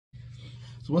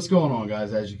So what's going on,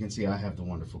 guys? As you can see, I have the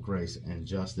wonderful Grace and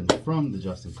Justin from the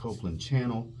Justin Copeland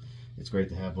channel. It's great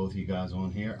to have both of you guys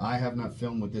on here. I have not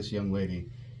filmed with this young lady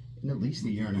in at least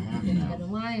a year and a half now. It's been a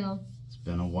while. It's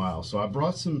been a while. So I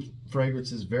brought some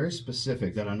fragrances very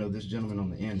specific that I know this gentleman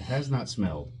on the end has not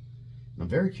smelled. And I'm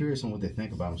very curious on what they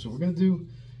think about them. So we're going to do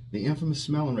the infamous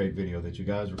smell and rate video that you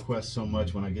guys request so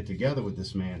much when I get together with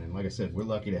this man. And like I said, we're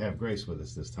lucky to have Grace with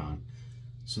us this time.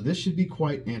 So this should be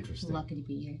quite interesting. Lucky to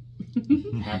be here.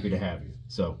 Happy to have you.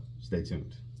 So stay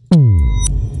tuned.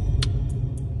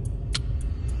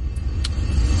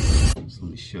 So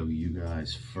let me show you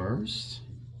guys first.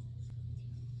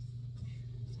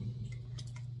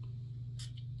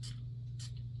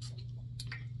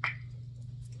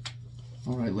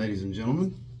 All right, ladies and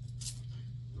gentlemen,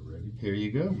 ready? Here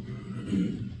you go.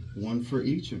 One for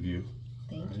each of you.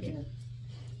 Thank you.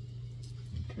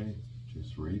 Okay,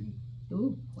 just reading.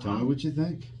 Ooh, wow. Tell me what you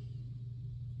think.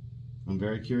 I'm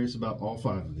very curious about all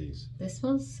 5 of these. This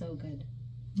smells so good.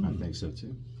 I think so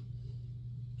too.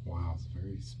 Wow, it's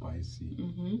very spicy.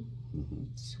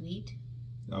 Sweet.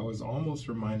 I was almost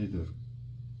reminded of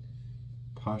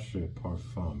Pasha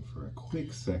Parfum for a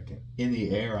quick second. In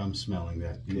the air, I'm smelling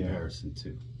that comparison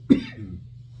too.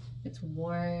 It's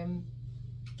warm,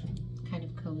 kind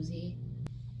of cozy.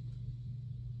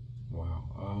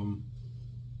 Wow.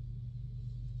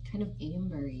 Kind of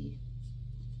ambery,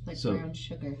 like brown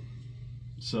sugar.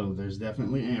 So there's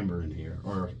definitely amber in here,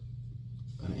 or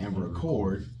an amber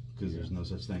accord, because there's no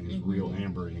such thing as real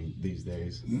amber these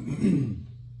days.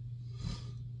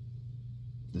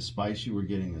 The spice you were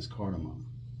getting is cardamom.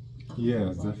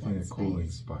 Yeah, it's definitely a cooling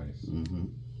spice.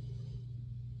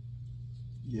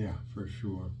 Yeah, for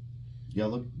sure. Yeah,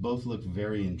 both look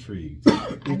very intrigued.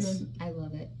 I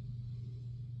love it.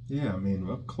 Yeah, I mean,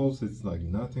 up close, it's like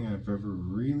nothing I've ever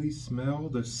really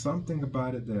smelled. There's something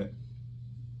about it that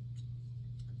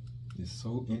is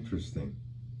so interesting.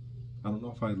 I don't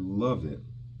know if I love it.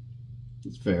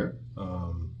 It's fair.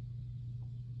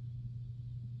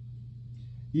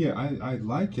 Yeah, I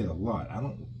like it a lot. I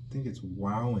don't think it's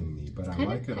wowing me, but I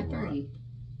like it a lot.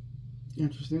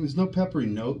 Interesting. There's no peppery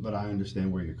note, but I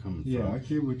understand where you're coming from. Yeah, I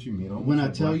get what you mean. Almost When I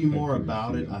like tell you more peppery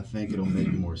about it, feel. I think it'll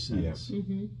make more sense.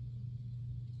 Yeah.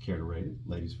 Care to rate it?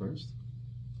 Ladies first.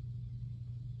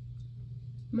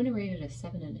 I'm gonna rate it a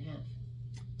 7.5.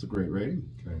 It's a great rating.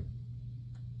 Okay.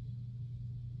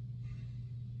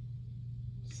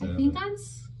 I 7. think I'm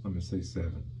gonna say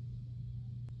 7.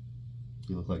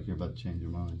 You look like you're about to change your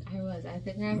mind. I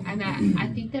think I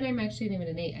think that I'm actually giving it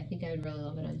an 8. I think I would really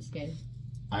love it on skin.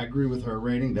 I agree with her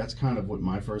rating. That's kind of what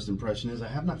my first impression is. I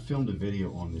have not filmed a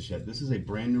video on this yet. This is a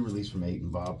brand new release from 8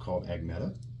 and Bob called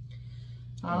Agneta.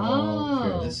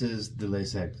 Oh. This is the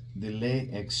Les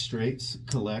Extraits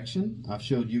collection. I've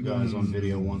showed you guys on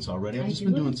video once already. I've just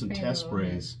been doing some test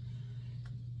sprays.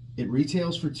 It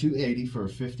retails for $2.80 for a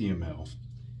 50 ml.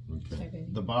 Okay.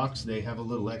 The box, they have a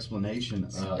little explanation.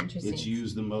 It's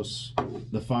used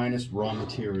the finest raw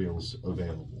materials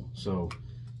available. So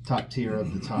top tier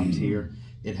of the top tier.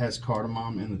 It has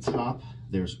cardamom in the top.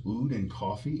 There's oud and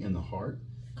coffee in the heart.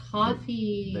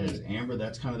 Coffee. There's amber.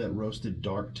 That's kind of that roasted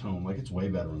dark tone. Like, it's way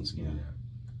better on skin.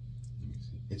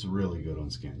 It's really good on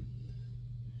skin.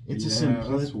 It's a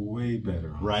simplistic. That's way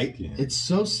better on skin. It's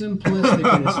so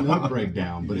simplistic in its note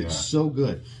breakdown, but it's so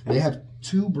good. They have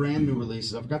 2 brand new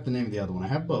releases. I forgot the name of the other one. I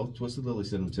have both. Twisted Lily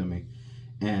sent them to me,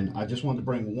 and I just wanted to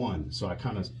bring one, so I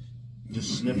kind of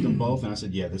just sniffed them both, and I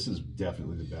said, yeah, this is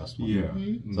definitely the best one. Yeah.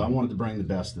 So I wanted to bring the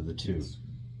best of the 2. It's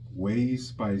way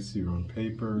spicier on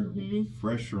paper,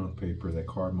 fresher on paper. That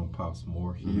cardamom pops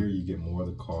more. Here you get more of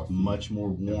the coffee. Much more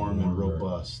warm and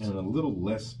robust. And a little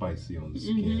less spicy on the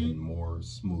skin, more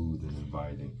smooth and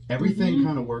inviting. Everything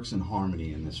kind of works in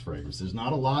harmony in this fragrance. There's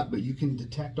not a lot, but you can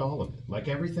detect all of it. Like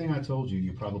everything I told you,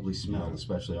 you probably smell,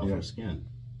 especially off your skin.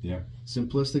 Yeah.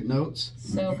 Simplistic notes.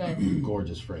 So good.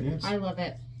 Gorgeous fragrance. I love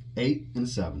it. 8 and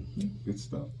 7. Good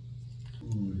stuff.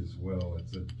 Food as well.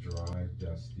 It's a dry,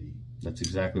 dusty. That's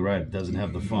exactly right. It doesn't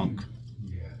have the funk.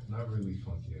 Yeah, not really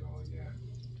funky at all. Yeah.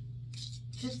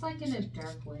 Just like in a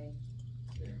dark way.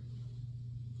 Yeah.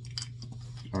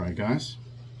 All right, guys.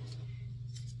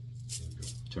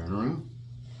 Turn around.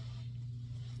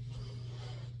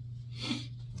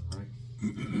 All right.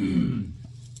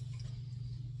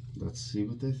 Let's see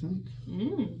what they think.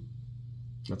 Mm.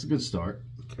 That's a good start.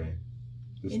 Okay.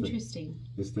 Interesting.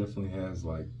 This definitely has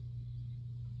like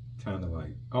kind of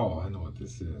like, oh, I know what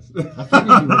this is. I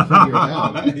figured he would figure it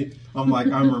out. I'm like,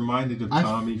 I'm reminded of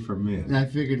Tommy from Men. And I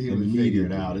figured he would figure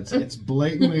it out. It's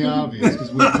blatantly obvious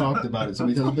because we've talked about it so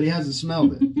many times, but he hasn't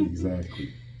smelled it.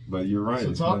 Exactly. But you're right.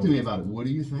 So talk to me about it. What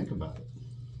do you think about it?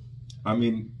 I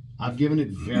mean, I've given it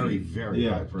very, very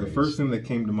high Yeah, praise. the first thing that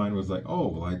came to mind was like, oh,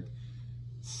 like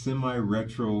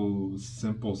semi-retro,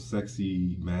 simple,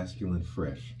 sexy, masculine,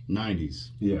 fresh. 90s.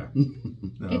 Yeah.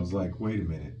 And I was like, wait a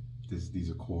minute.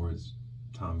 These are chords,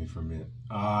 Tommy from it.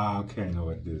 Ah, okay, I know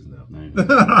what it is now.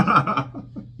 90s.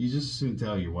 You just soon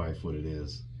tell your wife what it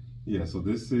is. Yeah, so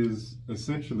this is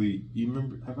essentially, you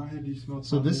remember, have I had you smell Tommy?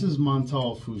 So this is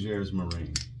Montal Fougere's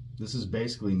Marine. This is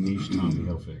basically niche Tommy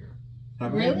Hilfiger.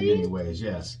 Have I had Really? In many ways,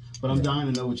 yes. But I'm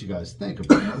dying to know what you guys think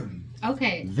about it.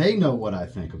 Okay. They know what I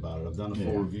think about it. I've done a full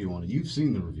Yeah. review on it. You've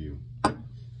seen the review.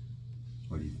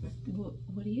 What do you think?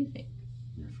 What do you think?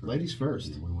 You're first. Ladies first.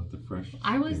 Yeah, we want the fresh.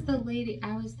 I was the lady.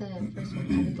 I was the first one.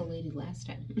 I was the lady last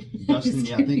time. Dustin,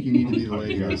 yeah, I think you need to be the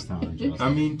lady this time, Justin. I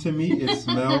mean, to me, it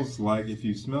smells like if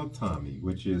you smell Tommy,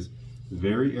 which is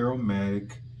very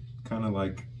aromatic, kind of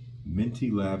like minty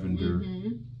lavender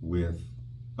Mhm. with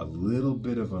a little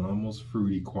bit of an almost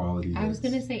fruity quality. I was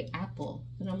gonna say apple.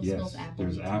 It almost smells Yes, apple.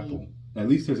 there's to apple. me. At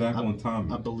least there's apple in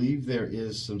Tommy. I believe there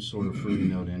is some sort of fruity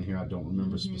note in here. I don't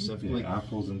remember specifically. Yeah,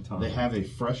 apples in Tommy. They have a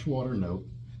freshwater note,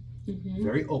 Mhm.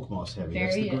 very oak moss heavy.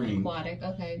 Very That's the green. aquatic.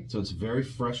 Okay. So it's very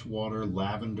freshwater,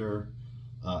 lavender,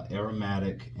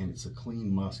 aromatic, and it's a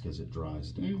clean musk as it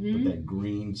dries down. Mhm. But that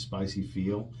green, spicy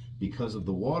feel, because of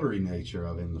the watery nature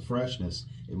of it and the freshness,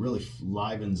 it really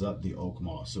livens up the oak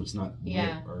moss. So it's not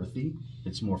Yeah. real earthy.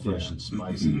 It's more fresh Yeah. and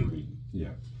spicy green.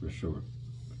 Yeah, for sure.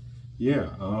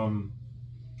 Yeah,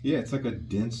 yeah, it's like a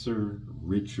denser,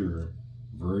 richer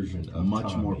version of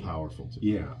Much more Tommy. powerful too.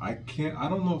 Yeah, I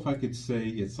don't know if I could say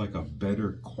it's like a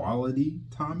better quality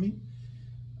Tommy.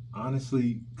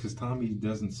 Honestly, because Tommy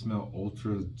doesn't smell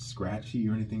ultra scratchy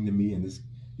or anything to me, and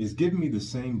it's giving me the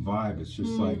same vibe. It's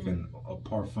just like a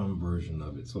parfum version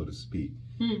of it, so to speak.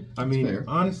 I mean, fair.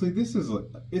 honestly,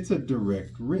 it's a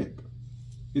direct rip.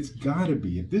 It's gotta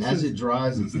be. If this As is, it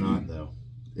dries, it's not though.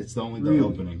 It's only the Really?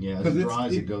 opening. Yeah, as 'Cause it it's-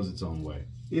 dries, it goes its own way.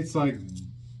 it's like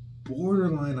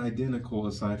borderline identical,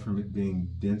 aside from it being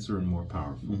denser and more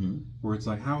powerful. Mm-hmm. Where it's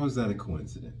like, how is that a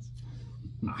coincidence?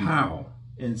 How?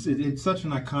 And it's such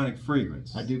an iconic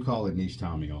fragrance. I do call it niche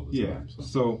Tommy all the Yeah. time. So.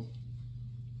 So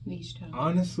Niche tone.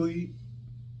 honestly,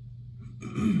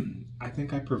 I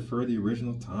think I prefer the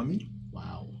original Tommy.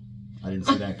 Wow, I didn't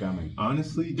see that coming.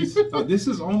 Honestly, this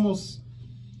is almost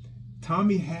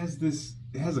Tommy has this.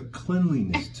 It has a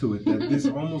cleanliness to it that this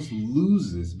almost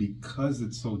loses because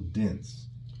it's so dense.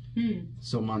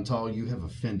 So Montal, you have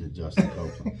offended Justin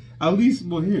Copeland. At least,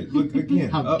 well, here, look again.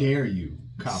 How dare you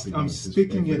copy? I'm one of his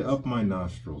sticking it favorites. up my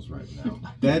nostrils right now.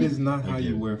 That is not how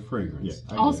you wear fragrance.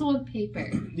 Yeah, I Also on paper.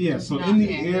 Yeah, It's so not in the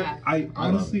there, air, yeah. I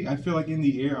honestly, I feel like in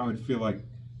the air, I would feel like,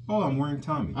 oh, I'm wearing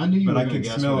Tommy. I knew you but were I going to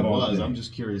can guess smell what it it all was. day. I'm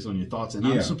just curious on your thoughts, and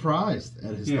Yeah. I'm surprised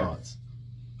at his Yeah. thoughts.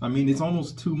 I mean, it's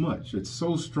almost too much. It's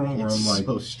so strong where It's I'm like,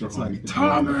 so strong. it's like It's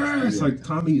Tommy. almost- It's like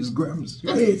Tommy is grabbing.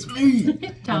 Hey, it's me.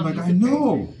 I'm Tommy's like, a I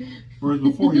know. Whereas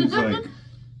before he was like,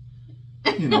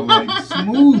 you know, like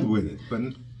smooth with it.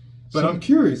 But I'm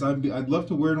curious. I'd love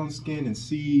to wear it on skin and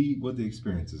see what the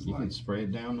experience is You like. can spray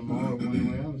it down tomorrow on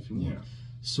your way out if you want. Yeah.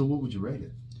 So what would you rate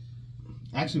it?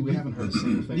 Actually, we haven't heard a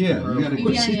single thing. Yeah, from her. you gotta go.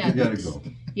 Yeah. You gotta go.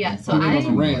 Yeah, so Put it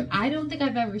on the rant. I don't think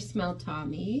I've ever smelled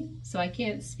Tommy, so I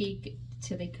can't speak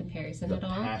to the comparison The at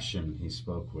all. passion he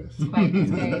spoke with.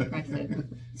 It's very impressive.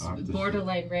 It's I'll have to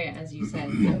borderline rant, as you said.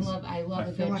 Yes. I love I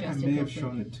a feel good like I Justin may have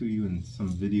Copeland. shown it to you in some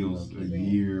videos a Okay.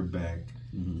 year back.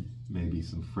 Mhm. Maybe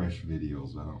some fresh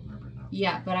videos. I don't remember now.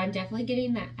 Yeah, but I'm definitely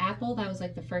getting that apple. That was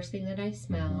like the first thing that I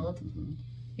smelled. Mhm.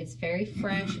 It's very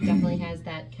fresh. It definitely has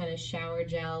that kind of shower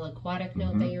gel aquatic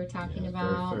note that you were talking Yeah,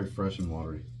 about. very fresh and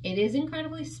watery. It is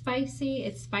incredibly spicy.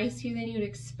 It's spicier than you would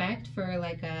expect for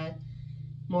like a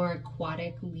more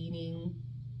aquatic leaning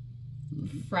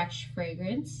fresh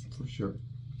fragrance. For sure.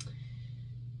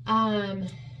 I'm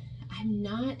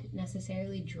not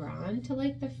necessarily drawn to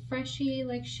like the freshy,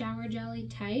 like shower jelly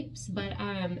types, but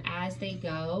as they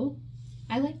go,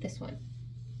 I like this one.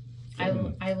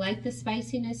 I like the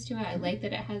spiciness to it. I like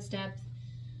that it has depth.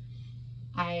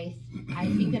 I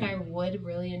think that I would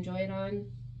really enjoy it on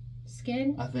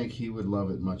skin. I think he would love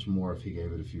it much more if he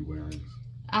gave it a few wearings.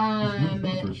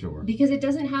 For sure. Because it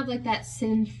doesn't have like that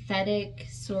synthetic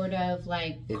sort of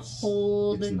like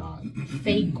cold It's not.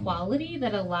 fake quality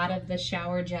that a lot of the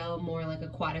shower gel, more like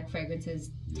aquatic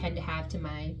fragrances tend to have to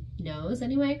my nose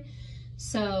anyway.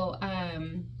 So,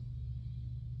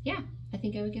 yeah, I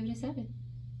think I would give it a 7.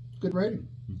 Good rating.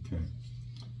 Okay.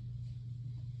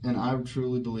 And I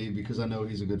truly believe, because I know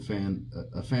he's a good fan,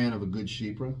 a fan of a good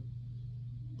Chypre,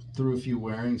 through a few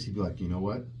wearings, he'd be like, you know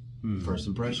what? First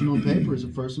impression on paper is a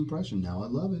first impression. Now I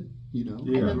love it. You know,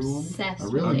 Yeah. I'm brew 'em. obsessed I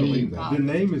with really the believe Eden that. Bob. The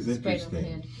name is Sprayed on the interesting,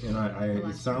 hand. and it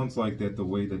last sounds like that the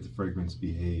way that the fragrance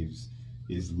behaves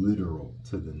is literal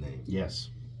to the name, Yes,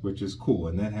 which is cool,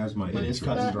 and that has my it is interest.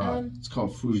 cut and dry. It's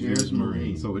called Fougères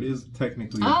Marine. So it is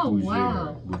technically Oh, a fougere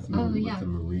wow. with, Yeah. a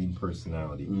marine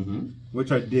personality, Mm-hmm.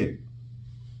 which I dig.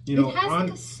 You know, it has like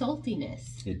a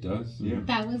saltiness. it does, yeah.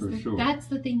 That was for sure. That's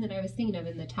the thing that I was thinking of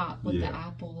in the top with Yeah. the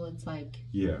apple. It's like,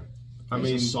 Yeah, I It's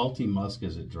mean, a salty musk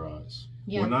as it dries.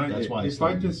 yeah. when That's why it's if I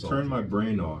starting to just get turn salty. my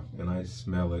brain off and I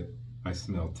smell it, I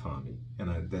smell Tommy, and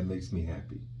that makes me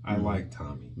happy. I like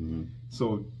Tommy. Mm-hmm.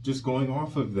 So just going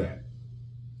off of that,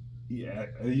 yeah,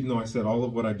 even though I said all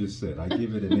of what I just said, I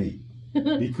give it an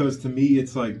 8 because to me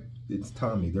it's like it's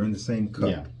Tommy. They're in the same cup.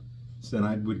 Yeah. So then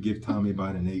I would give Tommy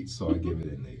about an 8, so I give it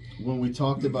an 8. When we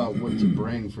talked about what to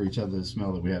bring for each other to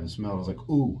smell that we haven't smelled, I was like,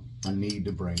 ooh, I need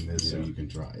to bring this so Yeah. you can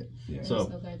try it. Yeah. So,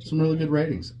 glad you some really brought good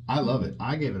ratings. I love it.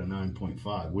 I gave it a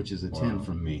 9.5, which is a 10 Wow.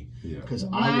 from me. Yeah. Because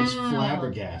I was Wow.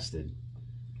 flabbergasted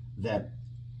that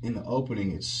in the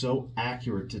opening it's so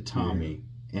accurate to Tommy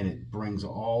and it brings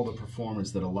all the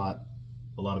performance that a lot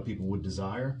of people would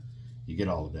desire. You get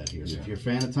all of that here. So if you're a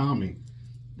fan of Tommy,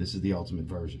 this is the ultimate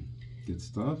version. Good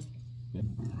stuff. All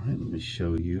right, let me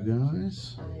show you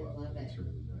guys. I love it. It's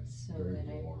really nice. So Very good.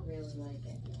 I warm. really like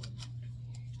it.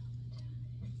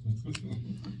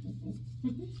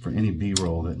 For any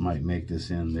B-roll that might make this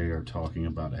in, they are talking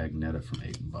about Agneta from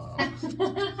 8 and Bob.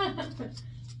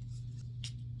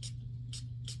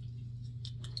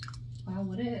 Wow,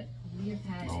 we have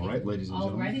had. All right, ladies and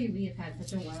gentlemen. Already we have had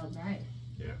such a wild ride.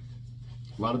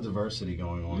 A lot of diversity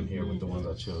going on here with the ones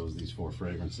I chose, these 4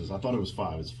 fragrances. I thought it was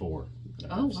 5, it's 4.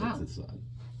 Oh, Set wow. to the side.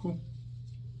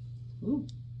 Ooh.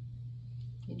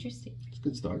 Interesting. It's a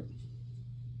good start.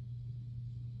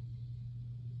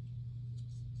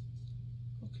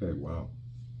 Okay, wow.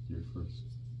 You're first.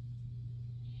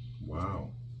 Wow.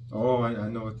 Oh, I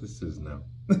know what this is now.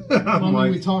 I'm Well,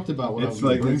 we talked about what I was it's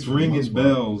gonna like bring it's for the most ringing part.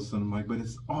 bells, and I'm like, but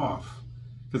it's off.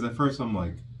 Because at first I'm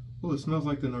like, well, it smells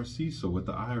like the Narciso with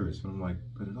the iris, and I'm like,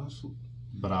 but it also,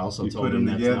 But I also You told put him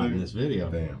them that's not together. in this video.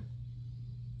 bam.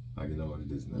 I know what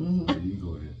it is now. Mhm. So you can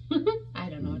go ahead. I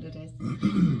don't know what it is.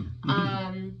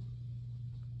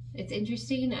 It's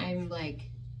interesting. I'm like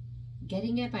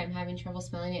getting it, but I'm having trouble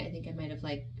smelling it. I think I might have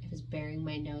I was burying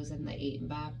my nose in the 8 and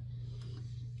Bob.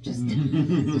 Just The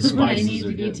what I spices need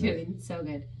are to be good, doing. So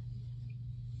good.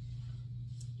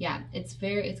 Yeah, it's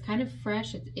kind of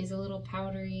fresh. It is a little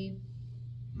powdery,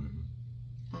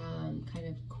 kind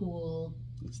of cool.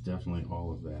 It's definitely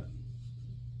all of that.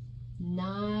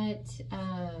 Not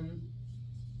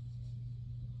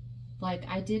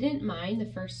I didn't mind the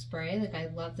first spray. I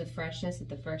love the freshness at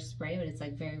the first spray, but it's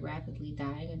very rapidly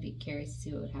dying. I'd be curious to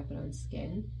see what would happen on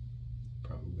skin.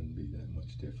 Probably wouldn't be that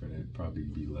much different. It'd probably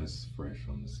be less fresh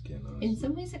on the skin, honestly. In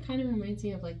some ways, it kind of reminds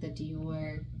me of the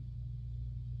Dior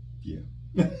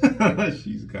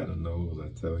She's got a nose, I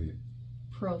tell you.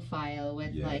 profile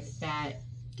with Yes. that.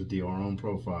 The Dior own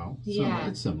profile. Yeah.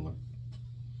 It's similar.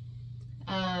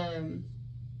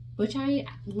 Which I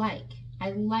like.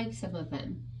 I like some of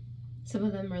them. Some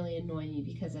of them really annoy me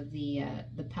because of the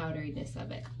powderiness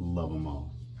of it. Love them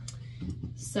all.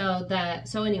 So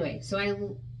there's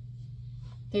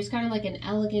kind of an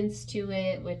elegance to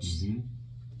it, which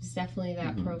is definitely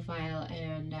that profile,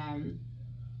 and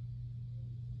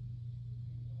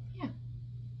yeah.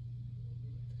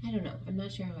 I don't know. I'm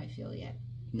not sure how I feel yet.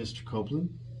 Mr.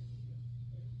 Copeland?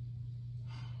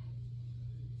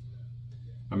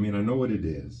 I mean, I know what it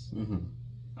is. Mm-hmm.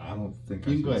 I don't think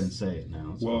You I can should go ahead and say it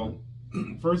now. It's Well,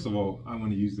 first of all, I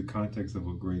want to use the context of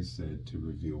what Grace said to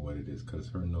reveal what it is, because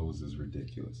her nose is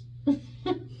ridiculous.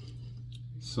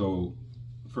 So,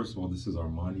 first of all, this is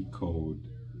Armani Code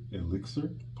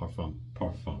Elixir Parfum.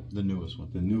 Parfum. The newest one.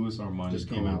 The newest Armani Just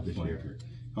Code came out this flanker. year.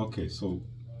 Okay, so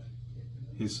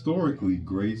historically,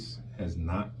 Grace has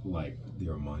not liked the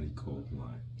Armani Code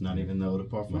line. Not even the Eau de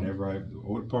Parfum. Whenever I have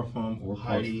Eau de Parfum or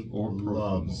Heidi Profumo.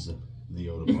 loves the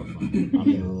Eau de Parfum. I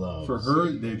mean, loves. For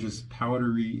her, they're just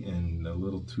powdery and a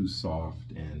little too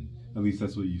soft, and at least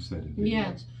that's what you said in videos.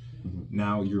 Yeah.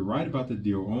 Now, you're right about the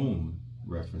Dior Homme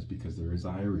reference, because there is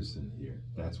iris in here.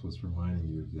 That's what's reminding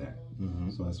you of that.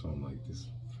 So that's why I'm like, this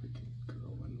freaking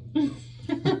girl.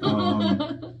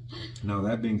 I know. Now,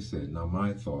 that being said, now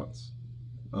my thoughts.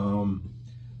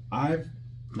 I've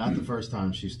Not the first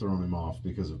time she's thrown him off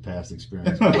because of past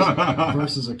experience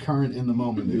versus a current in the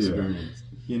moment experience.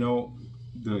 You know,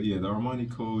 the Armani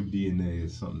Code DNA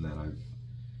is something that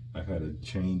I've had a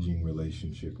changing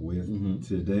relationship with.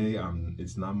 Today,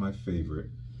 it's not my favorite,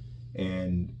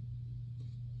 and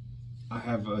I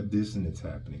have a dissonance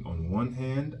happening. On one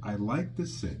hand, I like the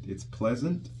scent; it's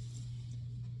pleasant.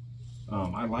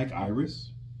 I like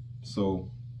iris, so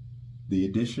the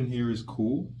addition here is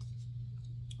cool.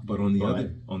 But on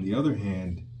the other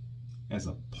hand, as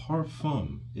a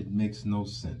parfum, it makes no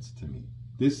sense to me.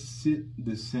 This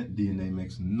scent DNA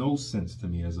makes no sense to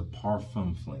me as a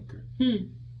parfum flanker.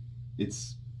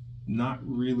 It's not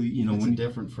really, you know, it's a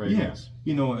different fragrance.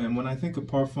 Yeah, you know, and when I think of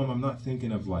parfum, I'm not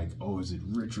thinking of like, oh, is it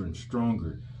richer and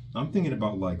stronger? I'm thinking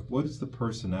about like, what is the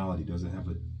personality? Does it have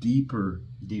a deep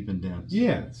and dense?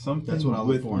 Yeah, something that's what I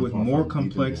look for in with parfum, more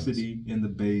complexity in the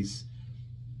base.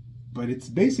 But it's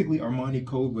basically Armani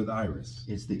Code with iris.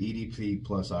 It's the EDP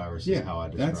plus iris is how I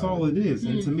describe it. That's all it is.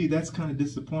 And to me, that's kind of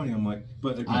disappointing. I'm like,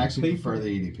 but again, I actually prefer the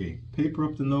EDP. Paper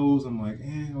up the nose, I'm like,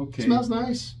 okay. It smells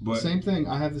nice. But same thing.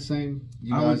 I have the same.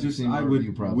 I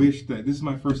would wish that, this is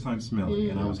my first time smelling,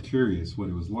 and I was curious what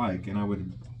it was like, and I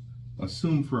would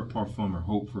assume for a parfum or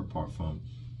hope for a parfum,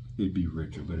 it'd be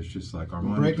richer, but it's just like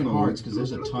Armani. Breaking Code. hearts because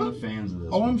there's a ton of fans of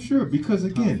this. I'm sure, because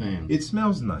again, it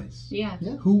smells nice. Yeah.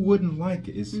 Who wouldn't like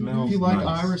it? It smells If you like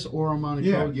nice. iris or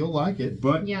Armani Code, you'll like it.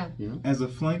 But you know, as a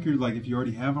flanker, like if you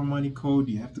already have Armani Code,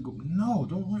 you have to go, no,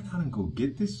 don't run out and go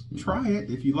get this. Try it.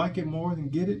 If you like it more, then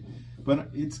get it. But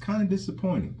it's kind of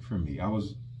disappointing for me. I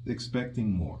was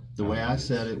expecting more. The way I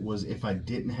said it was, if I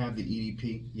didn't have the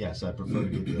EDP, yes, I prefer to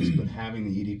get this. But having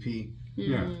the EDP,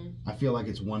 I feel like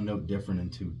it's one note different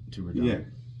and two redundant.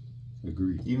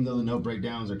 Agreed. Even though the note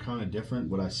breakdowns are kind of different,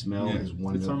 what I smell is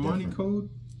one note different. It's Armani Code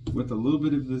with a little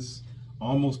bit of this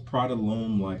almost Prada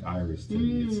L'Homme like iris to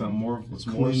me. It's more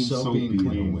soapy and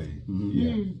clean. in a way.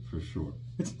 Yeah, for sure.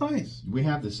 It's nice. We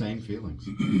have the same feelings,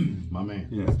 my man.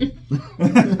 Yeah.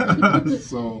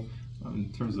 So,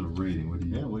 in terms of rating, what do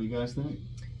you guys think?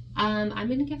 I'm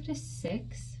gonna give it a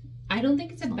 6. I don't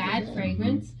think it's a bad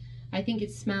fragrance. I think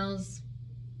it smells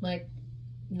like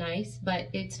nice, but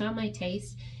it's not my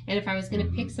taste. And if I was going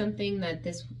to pick something that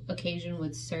this occasion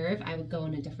would serve, I would go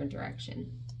in a different direction.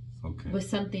 Okay. With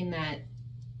something that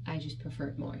I just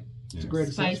preferred more. It's a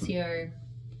great spicier.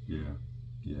 Yeah.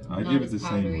 I give it the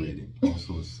same rating.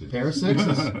 Also a 6. Pair of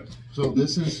 6s. So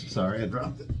this is, sorry I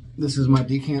dropped it. This is my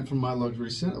decant from my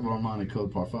luxury scent of Armani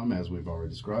Code Parfum, as we've already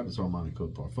described. It's Armani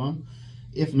Code Parfum.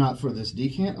 If not for this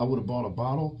decant, I would have bought a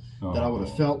bottle that I would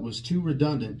have felt was too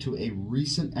redundant to a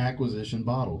recent acquisition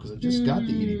bottle, because I just got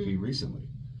the EDP recently.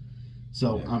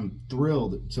 So I'm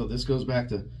thrilled. So this goes back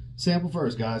to sample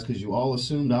first, guys, because you all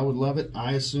assumed I would love it.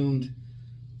 I assumed,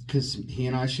 because he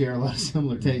and I share a lot of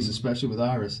similar tastes, especially with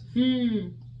iris.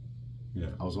 Yeah.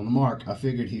 I was on the mark. I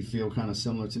figured he'd feel kind of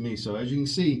similar to me. So as you can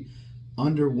see,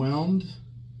 underwhelmed,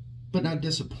 but not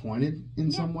disappointed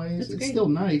in some ways. It's still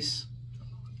nice.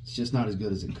 It's just not as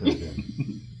good as it could have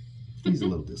been. He's a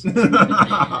little disappointed.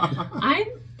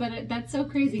 But that's so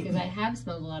crazy, because I have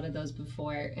smelled a lot of those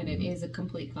before, and it is a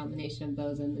complete combination of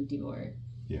those and the Dior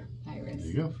iris. There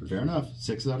you go. Fair enough.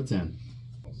 6 out of 10.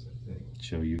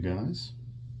 Show you guys.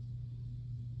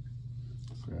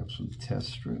 Grab some test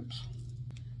strips.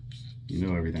 You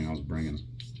know everything I was bringing.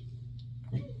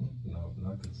 No,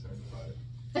 not concerned about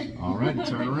it. All right,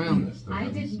 turn around. I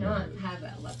did not have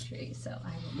that luxury, so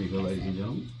I will. Here you go, ladies and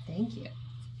gentlemen. Thank you.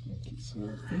 Thank you,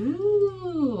 sir.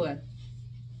 Ooh.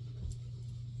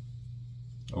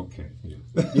 Okay. Yeah.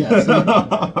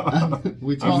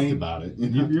 We talked about it.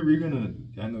 You're gonna.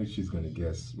 I know she's gonna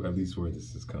guess at least where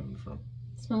this is coming from.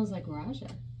 It smells like Raja.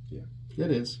 Yeah. It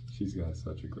is. She's got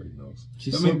such a great nose.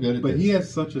 She's so good at this. But he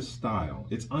has such a style.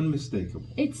 It's unmistakable.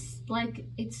 It's like,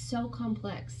 it's so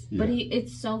complex, but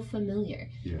it's so familiar.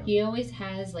 Yeah. He always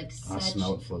has like such... I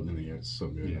smell it floating in the air. It's so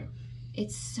good. Yeah.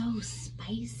 It's so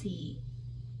spicy.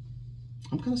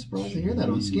 I'm kind of surprised to hear that.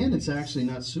 On skin, it's actually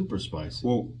not super spicy.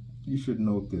 Well, you should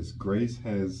note this. Grace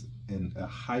has a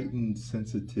heightened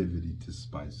sensitivity to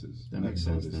spices. That makes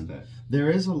sense. Then. That.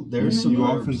 There's some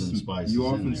herbs and spices. You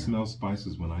often smell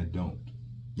spices when I don't.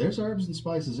 There's herbs and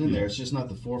spices in there. It's just not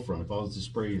the forefront. If I was to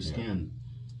spray your skin,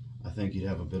 I think you'd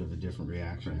have a bit of a different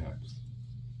reaction. Perhaps.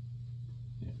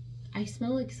 Yeah. I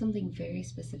smell like something very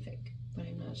specific, but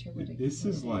I'm not sure what it is. This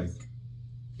is like,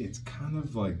 it's kind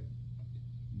of like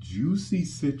juicy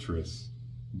citrus,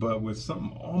 but with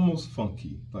something almost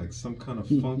funky, like some kind of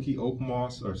funky oak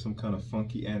moss or some kind of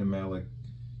funky animalic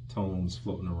tones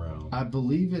floating around. I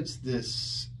believe it's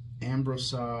this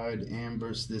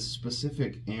this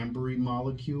specific ambery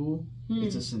molecule.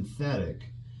 It's a synthetic.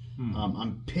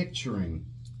 I'm picturing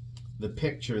the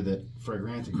picture that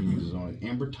Fragrantica uses on it.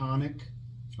 Amber tonic.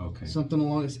 Okay. Something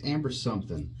along this amber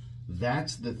something.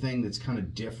 That's the thing that's kind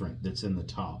of different that's in the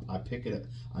top. I pick it up.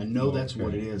 I know that's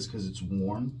what it is because it's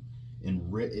warm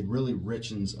and it really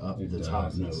richens up the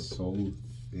top note. It's so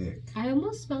thick. I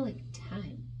almost smell like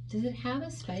thyme. Does it have a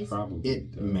spice? Probably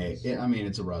It does. may. I mean,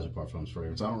 it's a Roger Parfums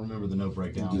fragrance. I don't remember the note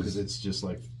breakdown because it's just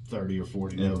like 30 or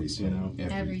 40 notes, you know?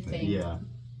 Everything. Yeah.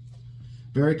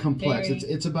 Very complex. Very-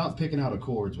 It's about picking out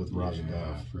accords with Roger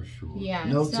Dove. for sure. Yeah.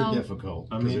 Notes so, are difficult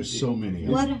I because mean, there's so many.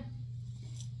 of them.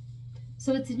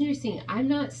 So it's interesting. I'm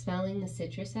not smelling the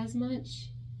citrus as much,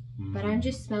 but I'm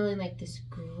just smelling like this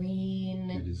green,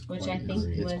 It is which quite I think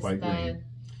green. It's was quite the green.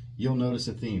 You'll notice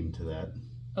a theme to that.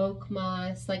 oak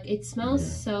moss. Like it smells Yeah.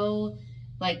 so.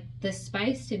 Like the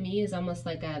spice to me is almost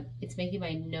like it's making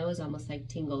my nose almost like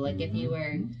tingle. Like if you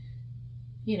were,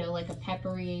 you know, like a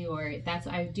peppery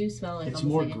I do smell like It's almost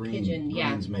more like green. a pigeon.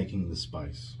 Green's making the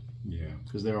spice Yeah.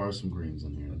 because there are some greens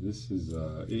in here. This is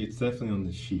it's definitely on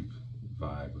the sheep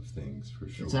vibe of things for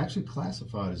sure. It's actually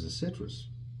classified as a citrus.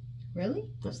 Really?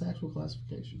 That's the actual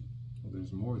classification. Well,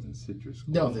 there's more than citrus.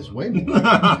 No, there's way more.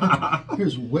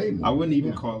 There's way more. I wouldn't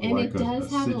even Yeah. call it And like it a does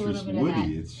have a citrus little bit of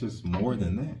woody. that. It's just more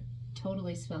than that.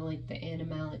 Totally smell like the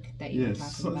animalic that you were Yes,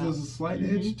 talking so about. there's a slight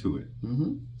edge to it.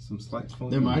 Mm-hmm. Some slight fun.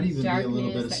 There might even be a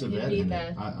little bit of Darkness, that could civet be in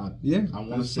it. Yeah, I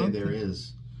want to say there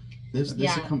is. There's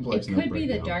a complex it note could be the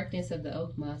breakdown. darkness of the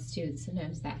oak moss too.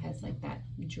 Sometimes that has like that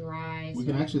dry. We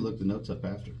can actually look the notes up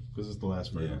after because it's the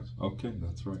last Yeah. fragrance. Okay,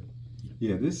 that's right.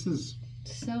 Yeah, this is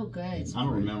so good. I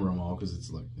don't remember them all because it's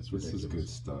this ridiculous. is good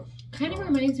stuff. Kind of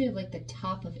reminds me of like the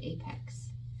top of Apex.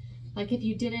 Like if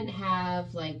you didn't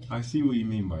have like I see what you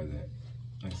mean by that.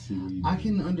 I see what you mean. I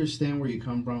can understand where you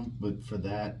come from, but for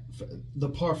the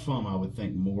parfum, I would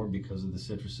think more because of the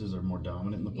citruses are more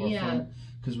dominant in the parfum. Yeah.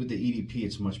 Because with the EDP,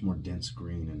 it's much more dense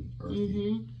green and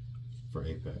earthy for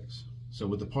Apex. So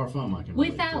with the parfum, I can relate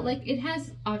to without that. like it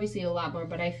has obviously a lot more,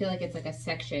 but I feel like it's like a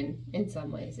section in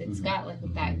some ways. It's got like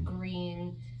that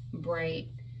green, bright,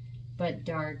 but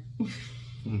dark.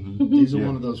 These are Yeah,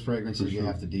 one of those fragrances for you sure.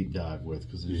 have to deep dive with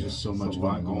because there's just so There's much a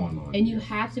lot going on. And you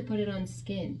have to put it on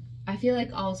skin. I feel like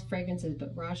all fragrances,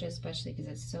 but Raja especially,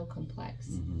 because it's so complex.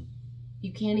 Mhm.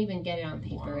 You can't even get it on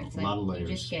paper. Wow. It's A like lot of you layers.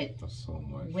 just get That's so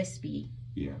much. wispy.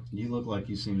 Yeah. You look like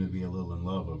you seem to be a little in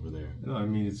love over there. No, I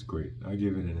mean it's great. I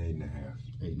give it an 8.5.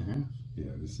 8.5. Yeah,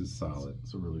 this is solid.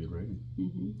 It's a really good rating.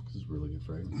 Hmm This is a really good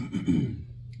fragrance.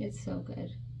 It's so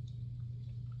good.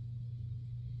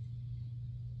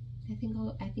 I think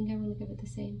I want to give it the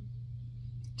same.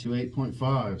 2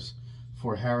 8.5s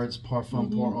for Harrods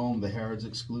Parfum Pour Homme, the Harrods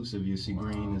exclusive. You see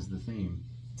green is the theme.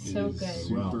 So It is good.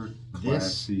 Super Well,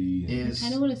 classy. This is I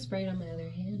kind of want to spray it on my other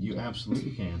hand. you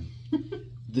absolutely can.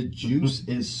 The juice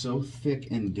is so thick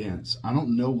and dense. I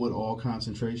don't know what all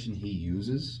concentration he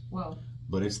uses, Whoa.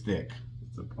 but it's thick,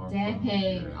 It's a parfum. Dang.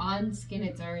 Yeah. On skin,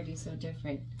 it's already so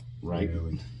different. right?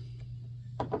 Really.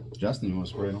 Justin, you want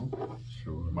to spray it on?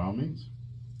 Sure. By all means.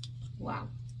 Wow.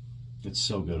 It's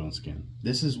so good on skin.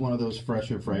 This is one of those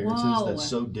fresher fragrances Whoa. that's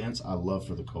so dense. I love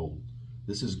for the cold.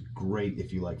 This is great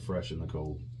if you like fresh in the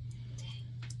cold.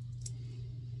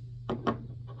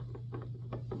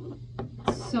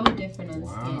 So different on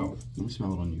Wow. Let me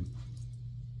smell it on you.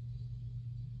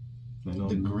 And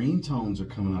The green tones are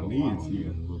coming out on a me, lot it's on even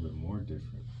you. a little bit more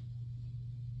different. skin.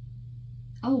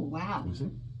 Oh, wow. Is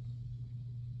it?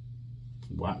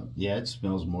 Wow. Yeah, it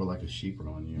smells more like a sheep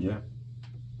on you. Yeah.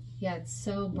 Yeah, it's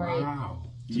so bright. Wow.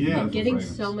 It's a Yeah. beautiful I'm getting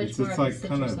fragrance. so much It's more of like the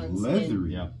kind citrus of on skin.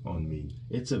 leathery Yeah. on me.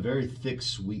 It's a very thick,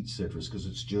 sweet citrus because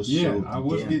it's just Yeah, so I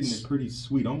was getting dense. it pretty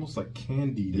sweet, almost like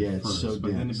candied Yeah, at it's first, so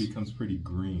but then it dense. becomes pretty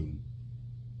green.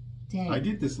 Dang. I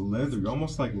get this leathery,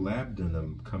 almost like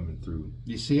labdanum coming through.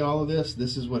 You see all of this?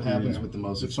 This is what happens Yeah. with the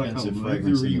most It's like a expensive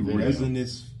fragrance in leathery, the video.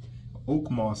 resinous,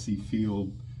 oak mossy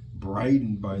feel,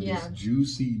 brightened by Yeah. this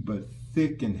juicy but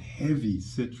thick and heavy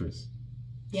citrus.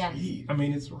 Yeah. I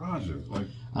mean, it's Raja. Like,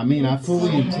 I mean, I It's fully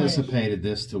so good. anticipated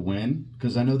this to win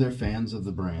because I know they're fans of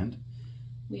the brand.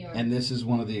 We are. And this is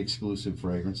one of the exclusive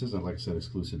fragrances. Like I said,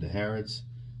 exclusive to Harrods.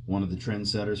 One of the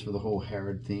trendsetters for the whole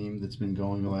Harrod theme that's been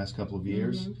going the last couple of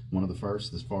years. One of the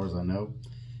first, as far as I know.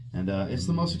 And it's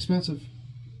the most expensive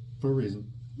for a reason.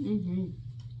 Mm-hmm.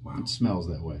 wow, It smells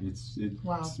that way. it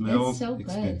Wow. smells It's so good.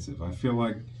 expensive. I feel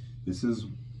like this is,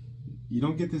 you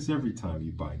don't get this every time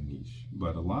you buy niche,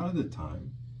 but a lot of the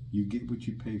time you get what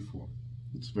you pay for.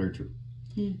 It's very true.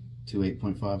 Hmm. 2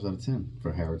 8.5s out of 10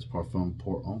 for Harrods Parfum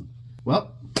Pour Homme.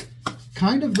 Well,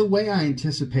 kind of the way I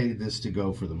anticipated this to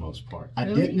go for the most part. I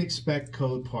Really? didn't expect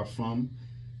Code Parfum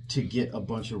to get a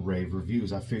bunch of rave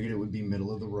reviews. I figured it would be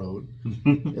middle of the road,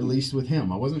 at least with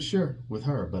him. I wasn't sure with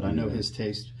her, but I know Yeah. his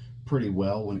taste pretty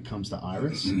well when it comes to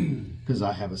Iris, because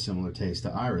I have a similar taste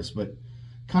to Iris. But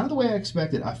kind of the way I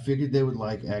expected. I figured they would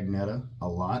like Agneta a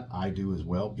lot. I do as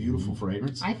well. Beautiful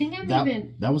fragrance. I think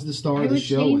that was the star of the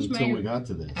show until we got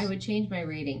to this. I would change my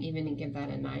rating even and give that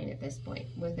a 9 at this point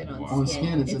with it on On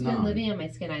skin, it's a 9. been living on my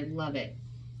skin. I love it.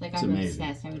 Like, I'm amazing.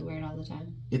 obsessed. I would wear it all the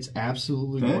time. It's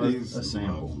absolutely That worth is a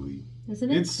sample. lovely.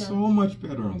 Isn't it? It's so much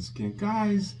better on skin.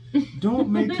 Guys, don't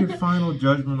make your final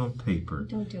judgment on paper.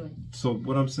 Don't do it. So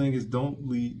what I'm saying is don't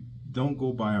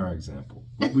go by our example.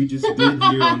 What we just did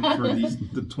here for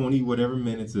the 20 whatever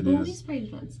minutes it Well, we is. sprayed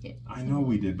it on skin. I know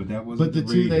we did, but that wasn't But the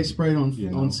two they rating, sprayed on you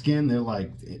know? on skin, they're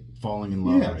like falling in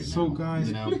love Yeah, right so now. guys,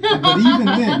 you know? but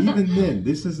even then,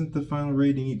 this isn't the final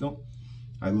rating. You don't.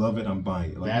 I love it. I'm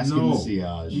buying it. Like, Bask in no, the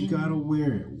sillage. you gotta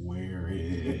wear it. Wear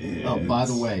it. Oh, by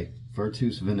the way,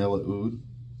 Virtus Vanilla Oud,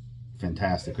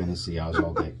 fantastic in the sillage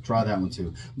all day. Try that one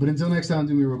too. But until next time,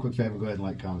 do me a real quick favor. Go ahead and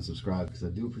like, comment, subscribe, because I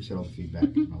do appreciate all the feedback.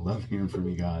 I love hearing from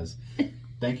you guys.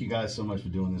 Thank you guys so much for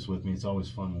doing this with me. It's always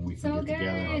fun when we can So get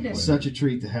together. good. Such a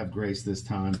treat to have Grace this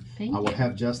time. Thank I will you.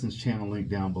 have Justin's channel linked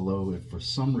down below. If for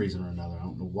some reason or another, I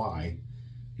don't know why,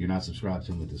 you're not subscribed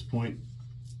to him at this point,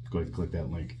 go ahead and click that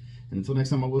link. And until next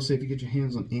time, I will say, if you get your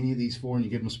hands on any of these 4 and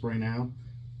you give them a spray now,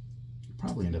 you'll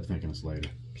probably end up thanking us later.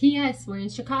 P.S. We're in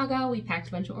Chicago. We packed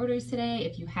a bunch of orders today.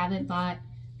 If you haven't bought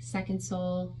Second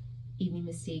Soul Evening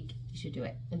Mystique, you should do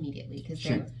it immediately because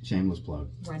they're Shameless plug.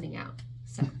 running out.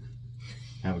 So.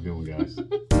 Have a good one,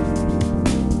 guys.